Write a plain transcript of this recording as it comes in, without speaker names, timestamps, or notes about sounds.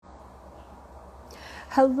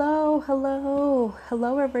Hello, hello,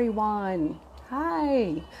 hello, everyone.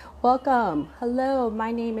 Hi, welcome. Hello,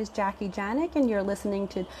 my name is Jackie Janik, and you're listening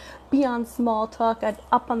to Beyond Small Talk at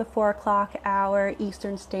up on the 4 o'clock hour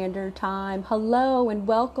Eastern Standard Time. Hello and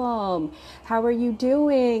welcome. How are you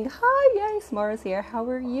doing? Hi, yay, Samara's here. How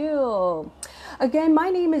are you? Again, my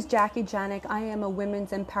name is Jackie Janik. I am a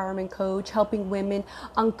women's empowerment coach, helping women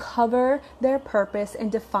uncover their purpose and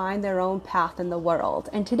define their own path in the world.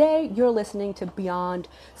 And today, you're listening to Beyond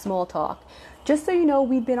Small Talk. Just so you know,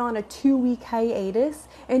 we've been on a 2-week hiatus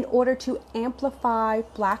in order to amplify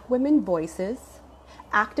Black women voices,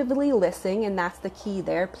 actively listen, and that's the key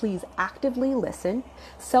there. Please actively listen,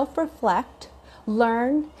 self-reflect,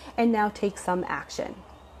 learn, and now take some action.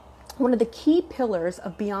 One of the key pillars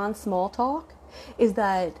of Beyond Small Talk is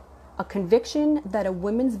that a conviction that a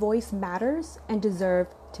woman's voice matters and deserve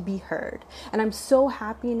to be heard. And I'm so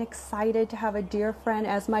happy and excited to have a dear friend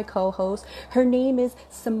as my co-host. Her name is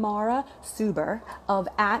Samara Suber of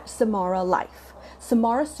at Samara Life.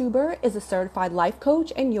 Samara Suber is a certified life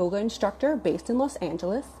coach and yoga instructor based in Los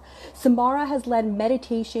Angeles. Samara has led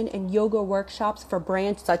meditation and yoga workshops for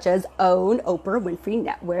brands such as OWN, Oprah Winfrey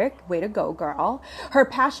Network. Way to go, girl. Her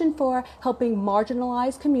passion for helping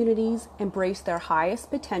marginalized communities embrace their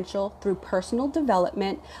highest potential through personal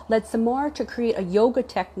development led Samara to create a yoga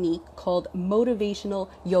technique called motivational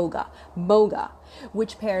yoga, MOGA,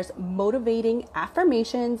 which pairs motivating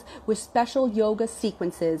affirmations with special yoga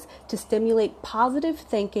sequences to stimulate positive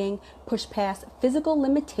thinking, push past physical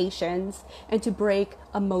limitations, and to break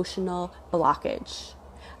emotional blockage.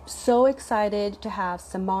 So excited to have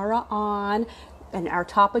Samara on. And our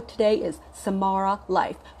topic today is Samara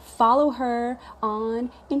Life. Follow her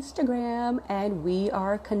on Instagram, and we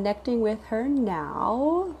are connecting with her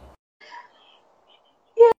now.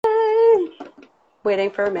 Yay!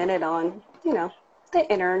 Waiting for a minute on, the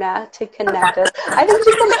internet to connect us. I think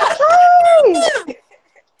she's hi!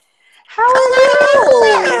 How are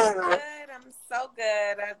you? Good. I'm so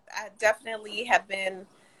good. I definitely have been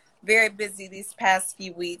very busy these past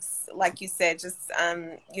few weeks. Like you said, just,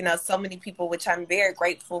 so many people, which I'm very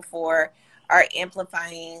grateful for, are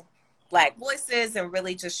amplifying Black voices and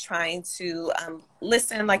really just trying to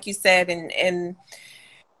listen, like you said, and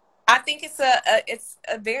I think it's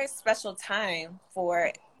a very special time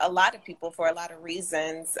for a lot of people for a lot of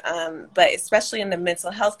reasons, but especially in the mental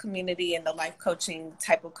health community and the life coaching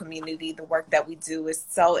type of community, the work that we do is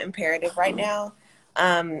so imperative right now,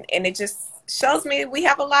 and it just shows me we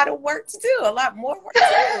have a lot of work to do, a lot more work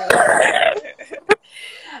to do.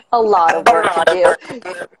 A lot of work to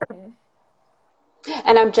do.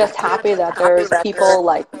 And I'm just happy that there's people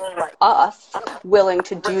like us willing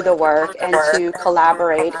to do the work and to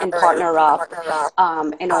collaborate and partner up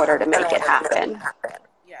in order to make it happen.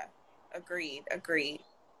 Yeah, agreed.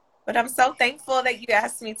 But I'm so thankful that you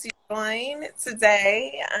asked me to join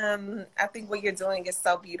today. I think what you're doing is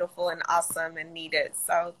so beautiful and awesome and needed.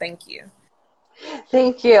 So thank you.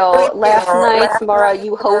 Thank you. Last night, Samara,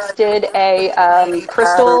 you hosted a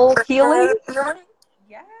crystal healing.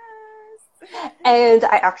 Yes. And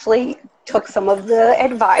I actually took some of the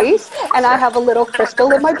advice, and I have a little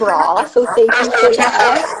crystal in my bra, so thank you for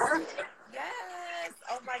that. Yes.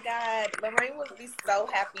 Oh my God. Lorraine would be so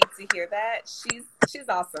happy to hear that. She's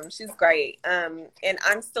awesome. She's great. And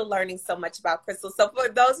I'm still learning so much about crystals. So for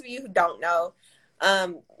those of you who don't know,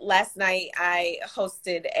 last night I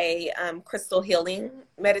hosted a crystal healing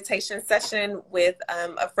meditation session with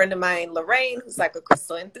a friend of mine, Lorraine, who's like a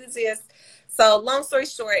crystal enthusiast. So long story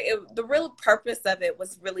short, the real purpose of it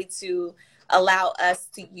was really to allow us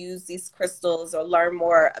to use these crystals or learn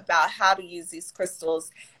more about how to use these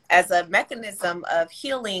crystals as a mechanism of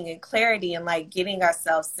healing and clarity and like getting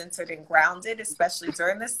ourselves centered and grounded, especially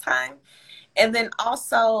during this time. And then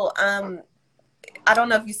also, I don't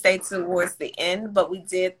know if you say towards the end, but we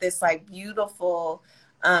did this like beautiful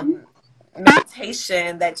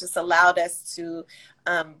meditation that just allowed us to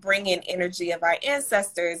bring in energy of our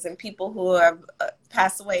ancestors and people who have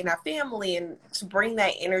passed away in our family, and to bring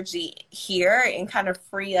that energy here and kind of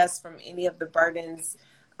free us from any of the burdens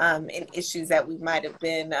and issues that we might have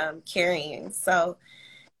been carrying. So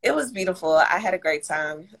it was beautiful. I had a great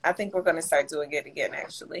time. I think we're going to start doing it again,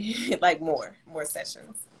 actually, like more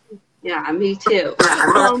sessions. Yeah, me too.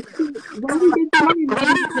 When we get started,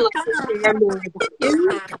 maybe you'd like to share more about you,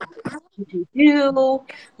 what you do,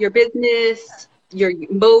 your business, your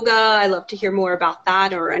MOGA. I love to hear more about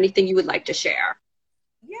that, or anything you would like to share.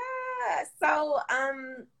 Yeah. So,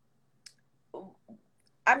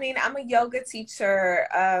 I mean, I'm a yoga teacher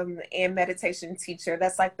and meditation teacher.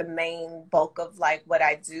 That's like the main bulk of like what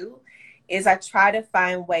I do is I try to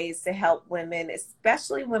find ways to help women,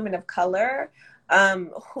 especially women of color,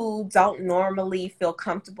 who don't normally feel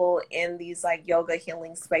comfortable in these like yoga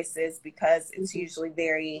healing spaces because it's usually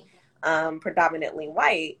very predominantly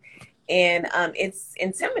white. And it's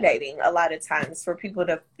intimidating a lot of times for people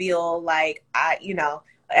to feel like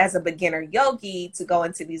as a beginner yogi to go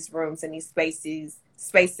into these rooms and these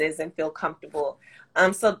spaces and feel comfortable.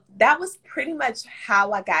 So that was pretty much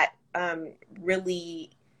how I got really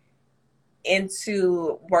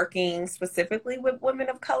into working specifically with women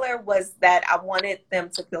of color, was that I wanted them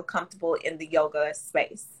to feel comfortable in the yoga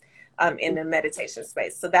space, in the meditation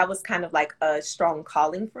space. So that was kind of like a strong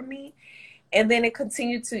calling for me. And then it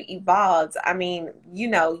continued to evolve. I mean,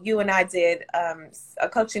 you and I did a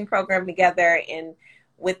coaching program together, and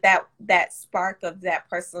with that spark of that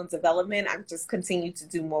personal development, I've just continued to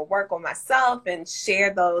do more work on myself and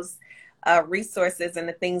share those resources and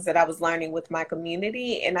the things that I was learning with my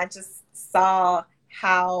community. And I just saw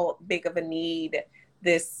how big of a need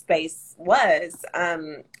this space was.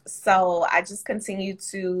 So I just continued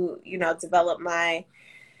to, develop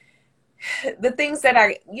the things that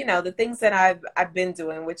I've been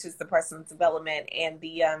doing, which is the personal development and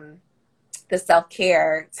the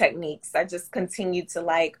self-care techniques. I just continued to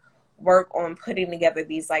like work on putting together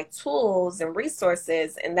these like tools and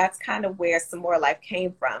resources. And that's kind of where Some More Life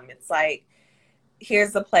came from. It's like,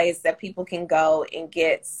 here's a place that people can go and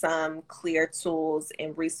get some clear tools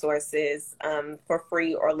and resources for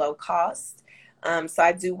free or low cost. So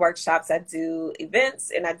I do workshops, I do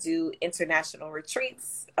events, and I do international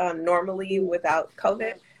retreats, normally without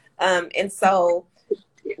COVID. And so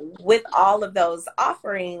with all of those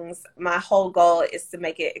offerings, my whole goal is to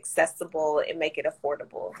make it accessible and make it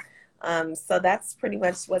affordable. So that's pretty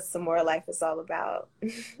much what Some More Life is all about.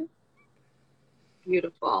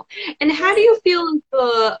 Beautiful. And how do you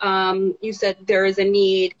feel you said there is a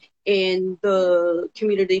need in the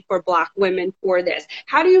community for Black women for this?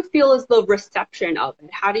 How do you feel is the reception of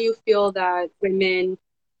it? How do you feel that women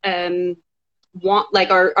want, like,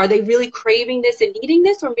 are they really craving this and needing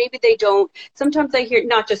this, or maybe they don't? Sometimes I hear,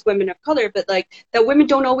 not just women of color, but like that women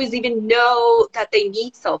don't always even know that they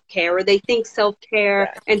need self-care, or they think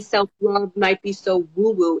self-care and self-love might be so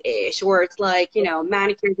woo-woo-ish, or it's like,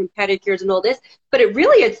 manicures and pedicures and all this, but it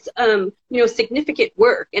really is significant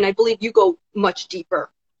work, and I believe you go much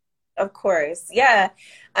deeper. Of course. Yeah.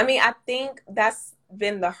 I mean, I think that's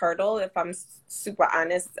been the hurdle, if I'm super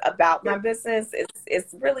honest about my business.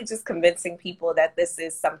 It's really just convincing people that this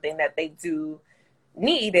is something that they do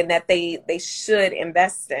need and that they should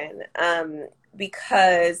invest in,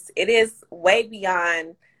 because it is way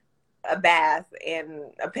beyond a bath and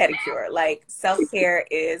a pedicure. Like, self-care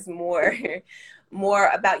is more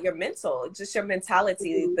about your your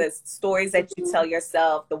mentality, the stories that you tell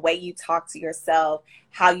yourself, the way you talk to yourself,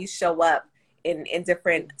 how you show up in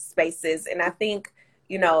different spaces. And I think,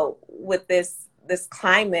 with this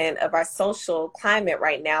climate of our social climate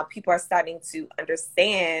right now, people are starting to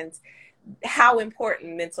understand how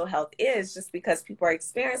important mental health is, just because people are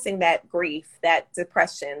experiencing that grief, that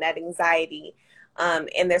depression, that anxiety.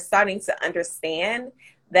 And they're starting to understand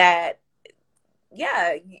that,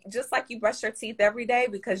 yeah, just like you brush your teeth every day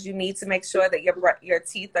because you need to make sure that your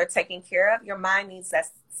teeth are taken care of, your mind needs that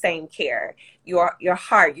same care. Your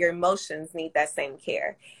heart, your emotions need that same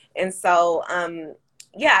care. And so,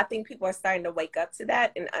 I think people are starting to wake up to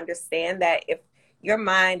that and understand that if your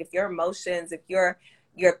mind, if your emotions, if your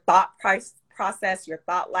thought process, your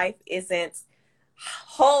thought life isn't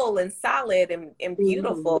whole and solid and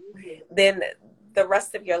beautiful, then the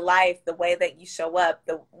rest of your life, the way that you show up,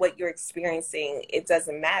 what you're experiencing, it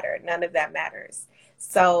doesn't matter. None of that matters.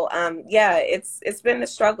 So, it's been a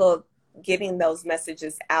struggle getting those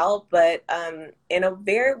messages out, but in a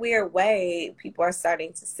very weird way, people are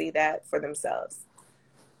starting to see that for themselves.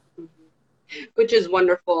 Which is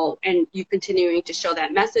wonderful, and you continuing to show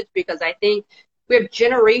that message, because I think we have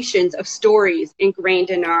generations of stories ingrained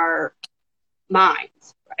in our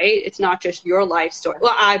minds, right? It's not just your life story.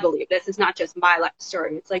 Well, I believe this is not just my life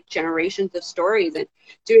story. It's like generations of stories. And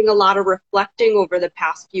doing a lot of reflecting over the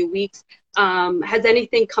past few weeks, has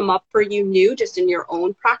anything come up for you new just in your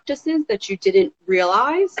own practices that you didn't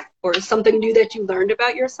realize, or something new that you learned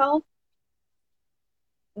about yourself?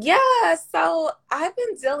 Yeah, so I've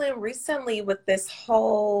been dealing recently with this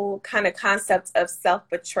whole kind of concept of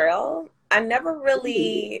self-betrayal. I never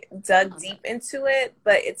really dug deep into it,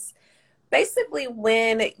 but it's basically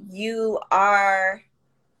when you are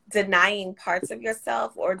denying parts of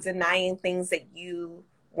yourself or denying things that you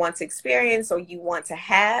want to experience or you want to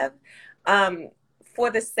have, for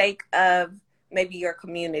the sake of maybe your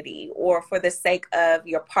community, or for the sake of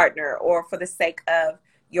your partner, or for the sake of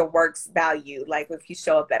your work's value, like if you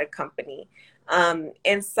show up at a company.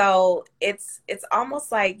 And so it's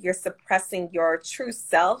almost like you're suppressing your true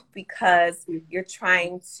self because you're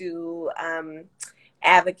trying to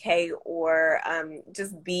advocate or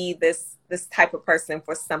just be this type of person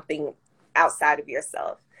for something outside of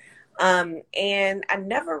yourself. And I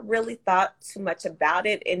never really thought too much about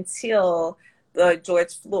it until the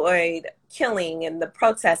George Floyd killing and the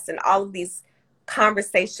protests and all of these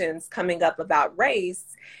conversations coming up about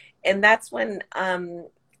race. And that's when I'm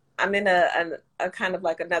in a kind of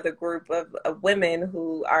like another group of women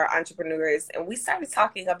who are entrepreneurs. And we started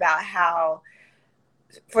talking about how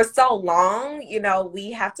for so long, you know,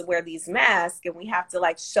 we have to wear these masks and we have to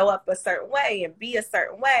like show up a certain way and be a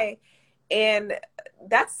certain way. And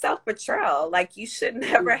that's self-betrayal. Like you should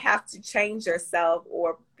never have to change yourself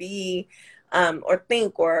or be or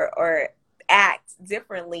think or act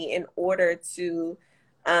differently in order to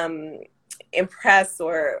impress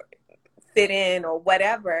or fit in or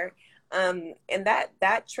whatever. And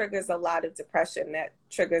that triggers a lot of depression. That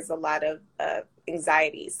triggers a lot of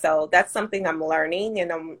anxiety. So that's something I'm learning,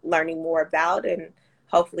 and I'm learning more about, and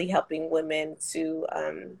hopefully helping women to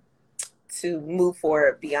move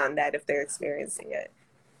forward beyond that if they're experiencing it.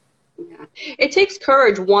 Yeah. It takes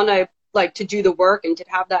courage, one, I like to do the work and to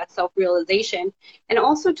have that self-realization, and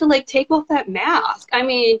also to like take off that mask. I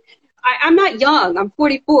mean, I'm not young. I'm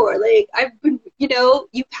 44. Like I've been, you know,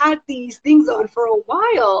 you've had these things on for a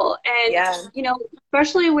while, and Yeah. you know,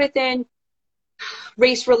 especially within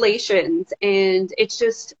race relations. And it's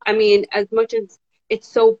just, I mean, as much as it's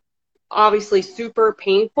so obviously super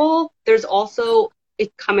painful, there's also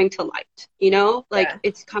it's coming to light, you know, like Yeah.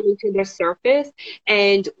 it's coming to the surface,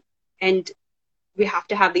 and we have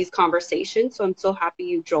to have these conversations. So I'm so happy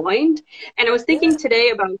you joined. And I was Yeah. thinking today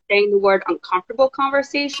about saying the word uncomfortable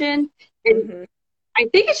conversation. And Mm-hmm. I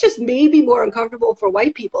think it's just maybe more uncomfortable for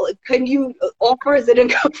white people. Can you offer, is it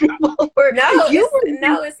uncomfortable for No, you?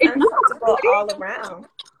 it's It's not, uncomfortable right? all around.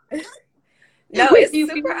 No, Wait, do it's you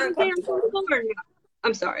feel super it uncomfortable. uncomfortable or not?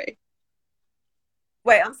 I'm sorry.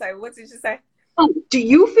 Wait, I'm sorry. What did you say? Do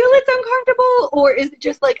you feel it's uncomfortable, or is it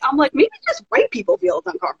just like, I'm like, maybe just white people feel it's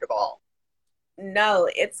uncomfortable? No,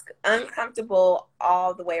 it's uncomfortable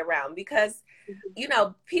all the way around because, you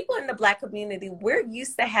know, people in the Black community, we're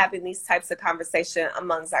used to having these types of conversation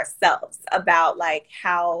amongst ourselves about like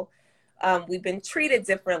how we've been treated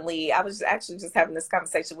differently. I was actually just having this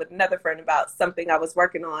conversation with another friend about something I was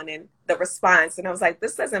working on and the response, and I was like,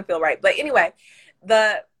 this doesn't feel right. But anyway,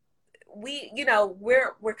 you know,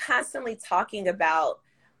 we're constantly talking about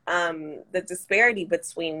the disparity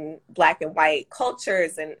between Black and white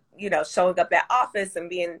cultures, and you know, showing up at office and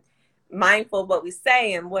being mindful of what we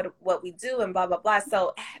say and what we do and blah blah blah.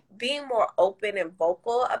 So being more open and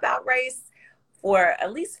vocal about race, for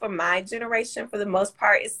at least for my generation, for the most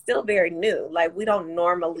part, is still very new. Like we don't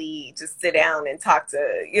normally just sit down and talk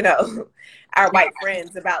to, you know, our white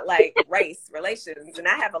friends about like race relations. And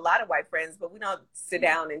I have a lot of white friends, but we don't sit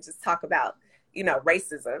down and just talk about, you know,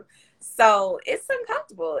 racism. So it's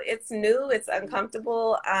uncomfortable. It's new. It's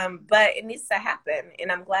uncomfortable. But it needs to happen,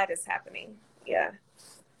 and I'm glad it's happening. Yeah.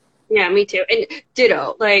 Yeah, me too. And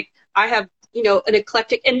ditto. Like I have, you know, an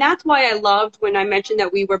eclectic, and that's why I loved when I mentioned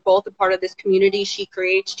that we were both a part of this community, She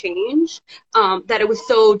Creates Change, that it was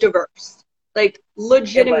so diverse. Like It was.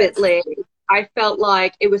 legitimately, I felt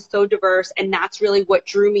like it was so diverse, and that's really what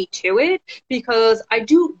drew me to it, because I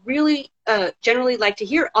do really generally like to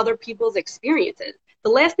hear other people's experiences. The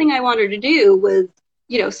last thing I wanted to do was,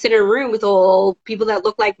 you know, sit in a room with all people that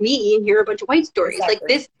look like me and hear a bunch of white stories. Like Exactly.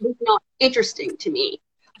 this was not interesting to me.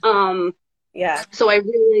 Um, Yeah. so I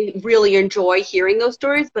really, really enjoy hearing those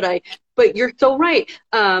stories, but you're so right.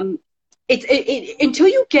 Until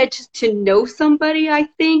you get to know somebody, I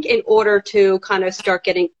think, in order to kind of start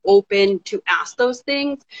getting open to ask those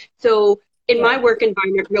things. So in my Yeah. work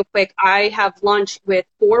environment, real quick, I have lunch with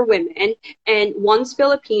 4 women, and one's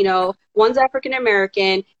Filipino, one's African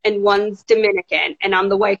American, and one's Dominican, and I'm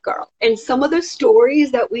the white girl. And some of the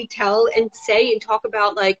stories that we tell and say and talk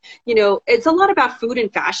about, like, you know, it's a lot about food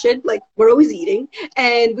and fashion. Like, we're always eating,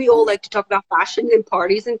 and we all like to talk about fashion and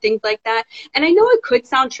parties and things like that. And I know it could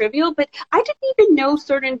sound trivial, but I didn't even know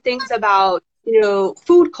certain things about, you know,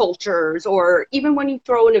 food cultures, or even when you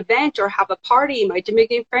throw an event or have a party. My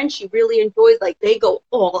Dominican friend, she really enjoys, like, they go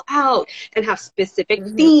all out and have specific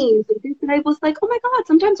Hmm. themes and things. And I was like, oh my God,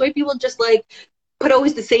 sometimes white people just like put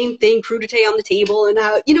always the same thing, crudité on the table, and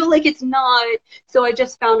you know, like it's not. So I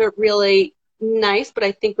just found it really nice. But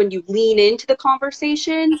I think when you lean into the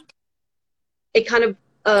conversation, it kind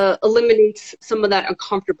of eliminates some of that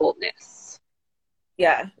uncomfortableness.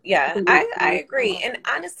 Yeah, If yeah, that makes I sense. agree. And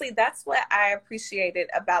honestly, that's what I appreciated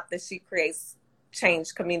about the She Creates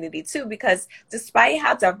change community too, because despite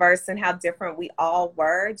how diverse and how different we all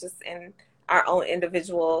were, just in our own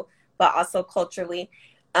individual, but also culturally,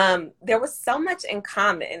 there was so much in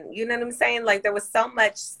common. You know what I'm saying? Like there was so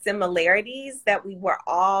much similarities that we were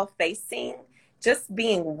all facing, just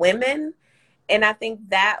being women. And I think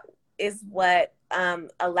that is what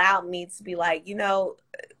allowed me to be like, you know,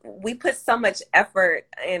 we put so much effort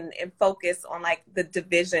and focus on like the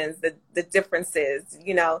divisions, the differences,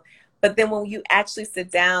 you know, but then when you actually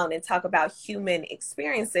sit down and talk about human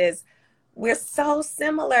experiences, we're so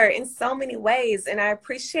similar in so many ways. And I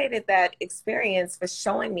appreciated that experience for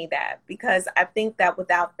showing me that, because I think that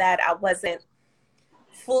without that, I wasn't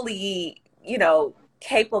fully, you know,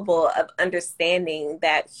 capable of understanding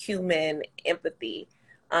that human empathy,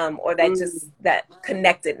 or that just that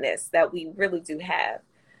connectedness that we really do have.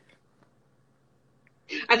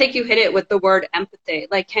 I think you hit it with the word empathy.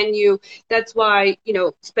 Like, that's why, you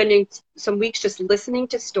know, spending some weeks just listening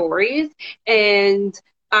to stories, and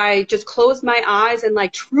I just closed my eyes and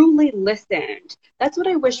like truly listened. That's what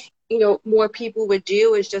I wish, you know, more people would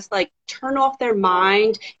do, is just like turn off their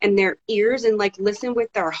mind and their ears and like listen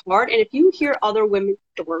with their heart. And if you hear other women's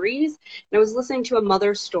stories, and I was listening to a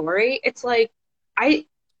mother's story, it's like,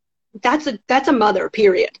 that's a mother,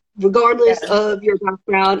 period. Regardless of your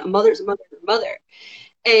background, a mother's a mother, a mother.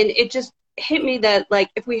 And it just hit me that, like,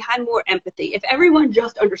 if we had more empathy, if everyone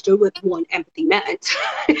just understood what one, empathy meant,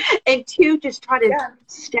 and two, just try to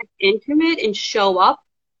step into it and show up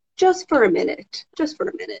just for a minute.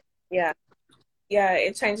 Yeah. Yeah,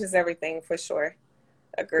 it changes everything for sure.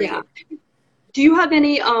 Agreed. Yeah. Do you have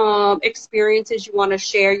any experiences you want to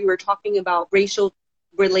share? You were talking about racial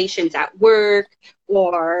relations at work,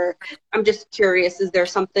 or I'm just curious, is there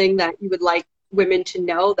something that you would like women to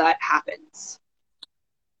know that happens?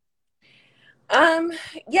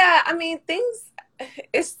 Yeah, I mean,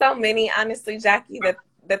 it's so many, honestly, Jackie,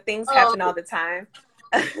 that things happen all the time.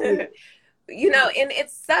 You know, and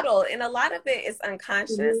it's subtle, and a lot of it is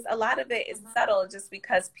unconscious. A lot of it is subtle just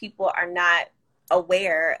because people are not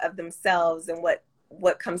aware of themselves and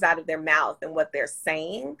what comes out of their mouth and what they're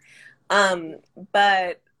saying.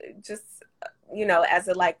 But just, you know, as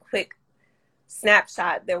a like quick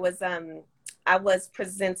snapshot, there was, I was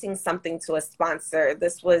presenting something to a sponsor.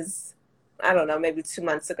 This was, I don't know, maybe 2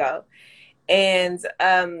 months ago. And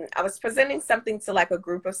I was presenting something to like a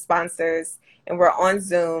group of sponsors, and we're on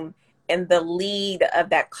Zoom, and the lead of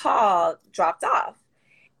that call dropped off.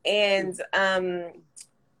 And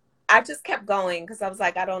I just kept going because I was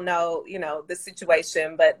like, I don't know, you know, the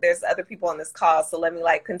situation, but there's other people on this call, so let me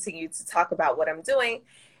like continue to talk about what I'm doing.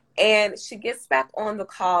 And she gets back on the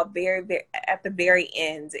call very at the very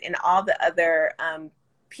end, and all the other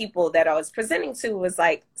people that I was presenting to was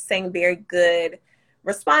like saying very good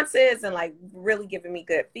responses and like really giving me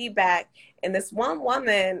good feedback. And this one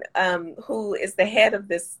woman who is the head of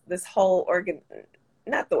this whole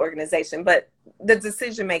not the organization, but the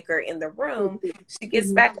decision maker in the room, she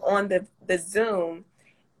gets back on the Zoom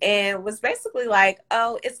and was basically like,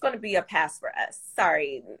 oh, it's going to be a pass for us.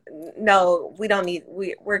 Sorry. No,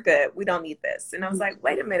 we're good. We don't need this. And I was like,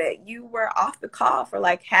 wait a minute, you were off the call for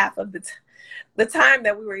like half of the time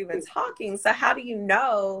that we were even talking. So how do you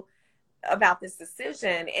know about this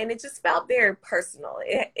decision? And it just felt very personal.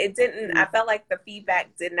 It didn't, I felt like the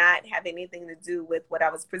feedback did not have anything to do with what I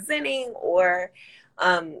was presenting, or,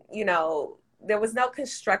 you know, there was no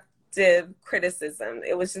constructive criticism.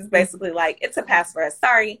 It was just basically like, it's a pass for us.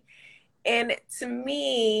 Sorry. And to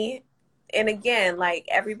me, and again, like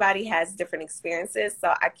everybody has different experiences,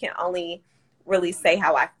 so I can only really say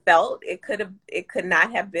how I felt. It could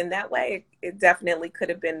not have been that way. It definitely could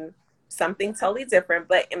have been something totally different.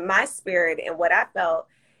 But in my spirit and what I felt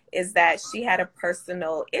is that she had a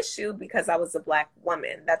personal issue because I was a Black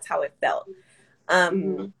woman. That's how it felt.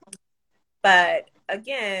 But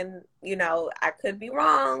again, you know, I could be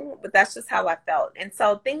wrong, but that's just how I felt. And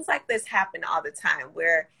so things like this happen all the time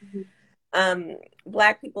where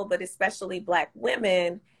Black people, but especially Black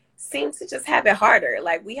women, seem to just have it harder.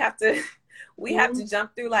 Like we have to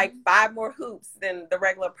jump through like 5 more hoops than the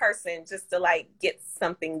regular person just to like get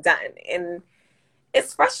something done. And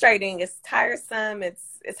it's frustrating, it's tiresome,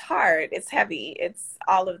 it's hard, it's heavy, it's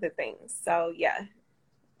all of the things. So yeah,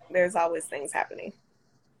 there's always things happening.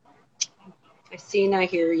 I see and I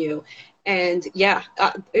hear you. And yeah,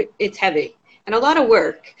 it's heavy and a lot of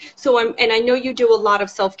work. So I know you do a lot of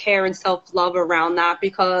self-care and self-love around that,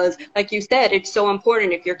 because like you said, it's so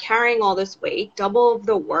important. If you're carrying all this weight, double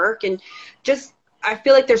the work, and just, I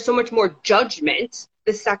feel like there's so much more judgment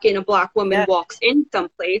the second a Black woman walks in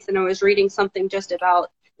someplace. And I was reading something just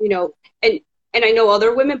about, you know, and and I know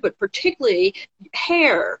other women, but particularly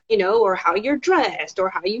hair, you know, or how you're dressed or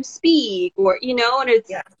how you speak, or, you know, and it's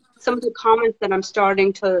Yeah. some of the comments that I'm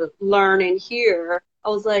starting to learn and hear. I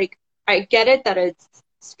was like, I get it that it's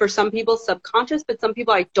for some people subconscious, but some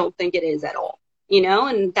people I don't think it is at all, you know,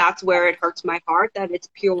 and that's where it hurts my heart that it's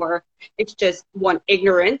pure. It's just one,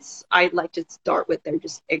 ignorance. I'd like to start with they're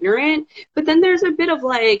just ignorant, but then there's a bit of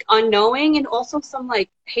like unknowing and also some like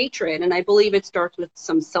hatred. And I believe it starts with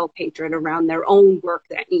some self-hatred around their own work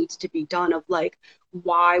that needs to be done of like,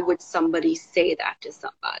 why would somebody say that to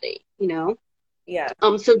somebody, you know? Yeah.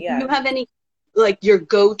 So do Yeah. you have any like your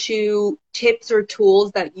go-to tips or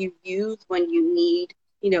tools that you use when you need,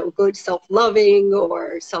 you know, good self-loving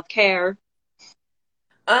or self-care?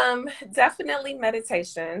 Definitely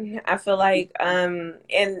meditation. I feel like and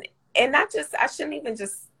not just I shouldn't even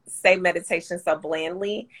just say meditation so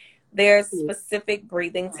blandly. There's specific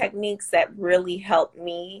breathing techniques that really help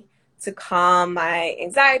me to calm my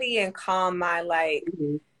anxiety and calm my like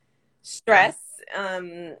Mm-hmm. stress,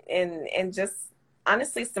 and just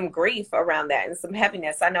honestly some grief around that and some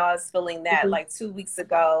heaviness. I know I was feeling that Mm-hmm. like 2 weeks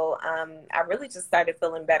ago. I really just started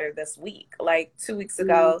feeling better this week. Like 2 weeks Mm-hmm.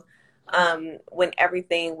 ago, when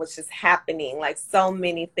everything was just happening, like so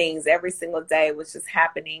many things every single day was just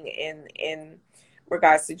happening in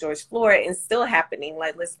regards to George Floyd, and still happening.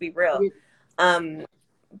 Like, let's be real. Um,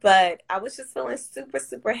 but I was just feeling super,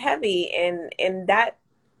 super heavy, and that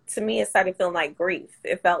to me it started feeling like grief.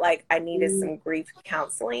 It felt like I needed Mm-hmm. some grief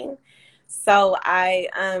counseling. So I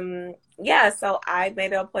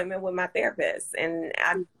made an appointment with my therapist, and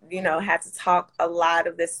I, had to talk a lot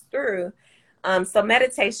of this through. So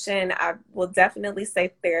meditation, I will definitely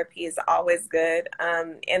say therapy is always good.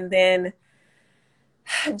 And then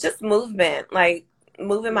just movement, like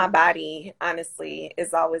moving my body, honestly,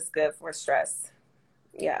 is always good for stress.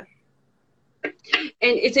 Yeah. And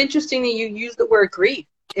it's interesting that you use the word grief.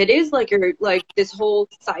 It is like you're like this whole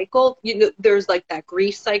cycle. You know, there's like that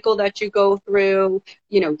grief cycle that you go through,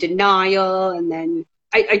 you know, denial, and then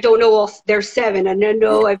I don't know all there's seven, and I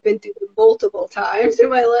know I've been through them multiple times in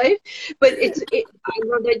my life. But I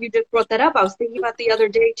love that you just brought that up. I was thinking about the other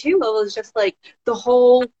day too. I was just like the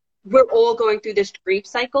whole we're all going through this grief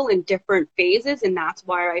cycle in different phases, and that's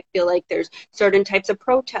why I feel like there's certain types of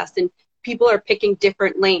protests and people are picking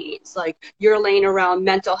different lanes. Like your lane around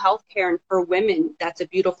mental health care and for women, that's a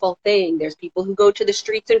beautiful thing. There's people who go to the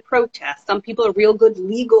streets and protest. Some people are real good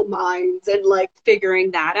legal minds and like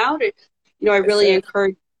figuring that out. I For really sure.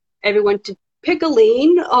 encourage everyone to pick a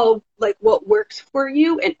lane of like what works for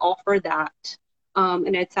you and offer that.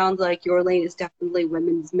 And it sounds like your lane is definitely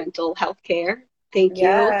women's mental health care. Thank you.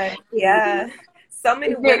 Yeah, yeah. So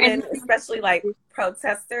many Is there women, anything? especially like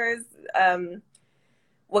protesters,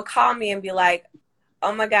 would call me and be like,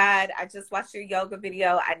 "Oh my God, I just watched your yoga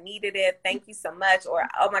video. I needed it. Thank you so much." Or,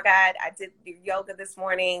 "Oh my God, I did your yoga this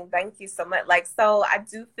morning. Thank you so much." Like, so I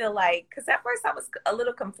do feel like, because at first I was a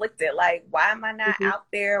little conflicted. Like, why am I not Mhm. out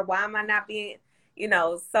there? Why am I not being,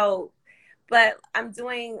 so, but I'm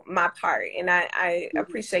doing my part. And I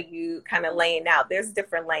appreciate you kind of laying out. There's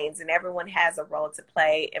different lanes and everyone has a role to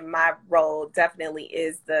play. And my role definitely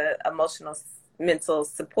is the emotional mental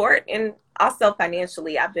support, and also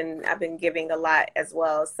financially I've been giving a lot as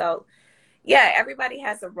well. So yeah, everybody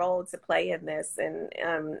has a role to play in this,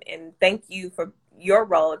 and thank you for your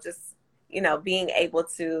role, just being able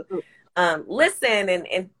to listen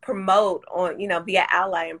and promote on, be an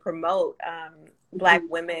ally and promote Black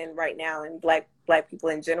women right now, and black people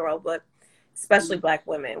in general, but especially Black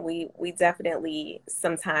women. We definitely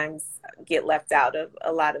sometimes get left out of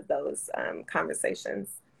a lot of those conversations.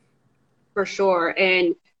 For sure.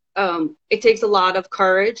 And it takes a lot of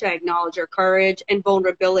courage. I acknowledge your courage and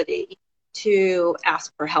vulnerability to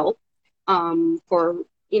ask for help for,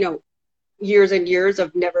 years and years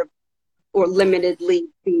of never or limitedly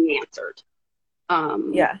being answered.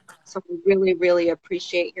 Um, Yeah. so I really, really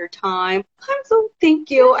appreciate your time. So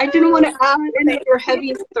thank you. I didn't want to add any of Thank your you.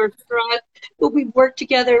 heaviness or stress, but we worked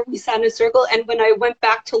together. We sat in a circle. And when I went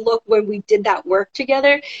back to look when we did that work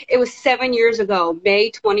together, it was 7 years ago, May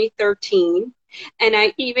 2013. And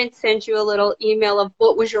I even sent you a little email of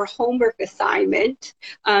what was your homework assignment.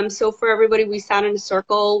 So for everybody, we sat in a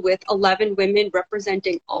circle with 11 women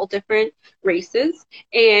representing all different races.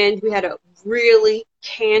 And we had a really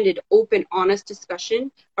candid, open, honest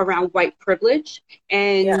discussion around white privilege. Yeah.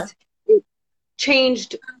 And it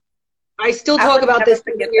changed. I still I talk would about never this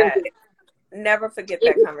forget 7 years that. ago. Never forget It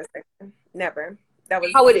that was conversation. Never. That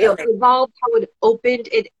was how it amazing. evolved, how it opened.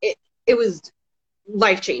 It was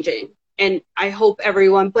life changing. And I hope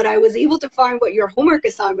everyone, but I was able to find what your homework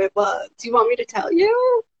assignment was. Do you want me to tell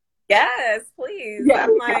you? Yes, please. Yeah,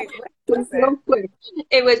 I'm like, what was real it? quick.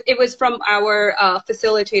 It was from our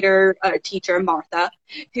facilitator teacher Martha,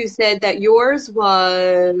 who said that yours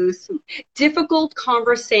was difficult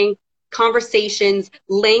conversations,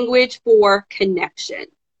 language for connection.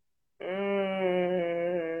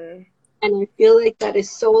 Mm, And I feel like that is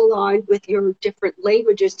so aligned with your different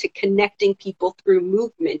languages to connecting people through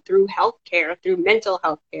movement, through healthcare, through mental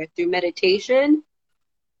health care, through meditation.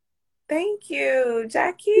 thank you,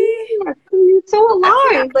 Jackie. Yeah, you're so I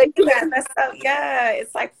cannot aligned. Like, believe that. That's so, yeah,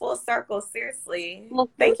 it's like full circle. Seriously. well,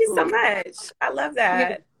 Thank you so much. I love yeah,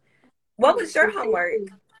 that. What was your and thank homework? you.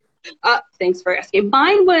 Thanks for asking.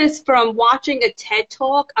 Mine was from watching a TED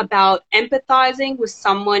talk about empathizing with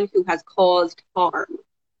someone who has caused harm.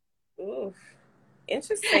 Ooh, And I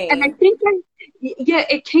interesting. think yeah,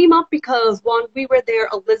 it came up because when we were there,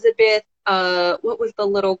 Elizabeth, what was the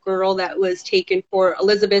little girl that was taken for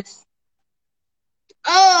Elizabeth's,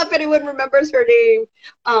 oh, if anyone remembers her name,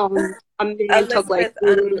 a man took like,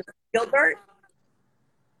 Elizabeth Gilbert.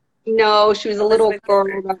 no, she was a little Elizabeth girl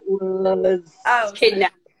Gilbert. that was Oh,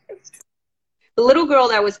 kidnapped. The little girl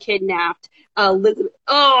that was kidnapped,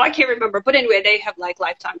 oh, I can't remember. But anyway, they have like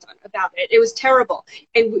lifetimes on about it. It was terrible.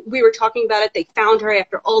 And we were talking about it. They found her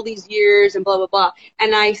after all these years and blah, blah, blah.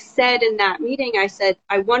 And I said in that meeting, I said,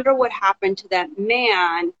 I wonder what happened to that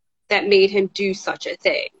man that made him do such a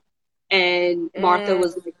thing. And Martha mm,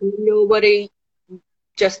 was like, nobody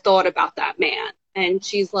just thought about that man. And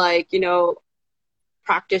she's like,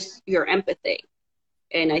 practice your empathy.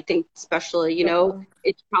 And I think especially, beautiful.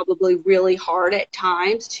 it's probably really hard at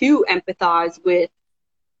times to empathize with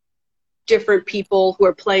different people who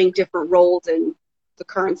are playing different roles in the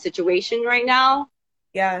current situation right now.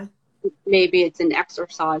 Yeah. Maybe it's an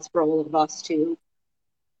exercise for all of us to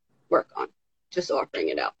work on. Just offering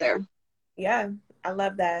it out there. Yeah. I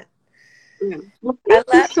love that. Yeah. Well, I thank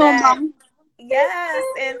you love so that. much. Yes,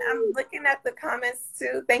 and I'm looking at the comments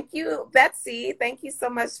too. Thank you, Betsy. Thank you so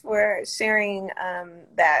much for sharing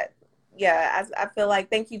that. Yeah, I feel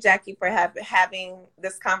like thank you, Jackie, for having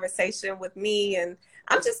this conversation with me, and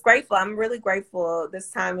I'm just grateful. I'm really grateful.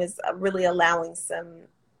 This time is really allowing some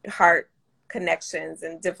heart connections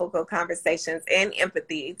and difficult conversations and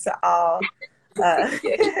empathy to all uh,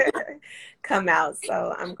 Yeah. come out.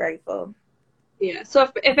 So I'm grateful. Yeah.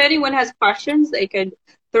 So if anyone has questions, they could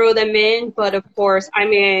throw them in. But of course, I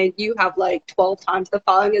mean, you have like 12 times the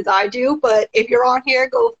following as I do. But if you're on here,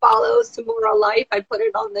 go follow Samora Life. I put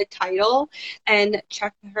it on the title and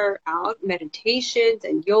check her out. Meditations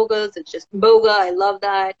and yogas. It's just moga. I love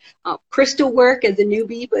that. Crystal work as a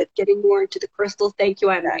newbie, but getting more into the crystals. Thank you.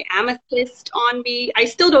 I have my amethyst on me. I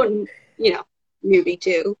still don't, newbie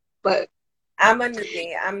too, but I'm a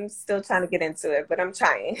newbie. I'm still trying to get into it, but I'm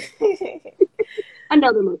trying.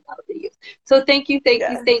 another modality use. So Yeah. thank you,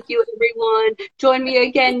 everyone. Join me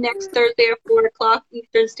again next Thursday at 4 o'clock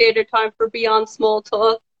Eastern Standard Time for Beyond Small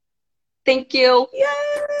Talk. Thank you. Yeah.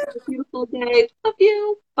 Have a beautiful day. Love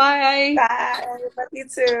you. Bye. Bye. Love you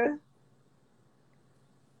too.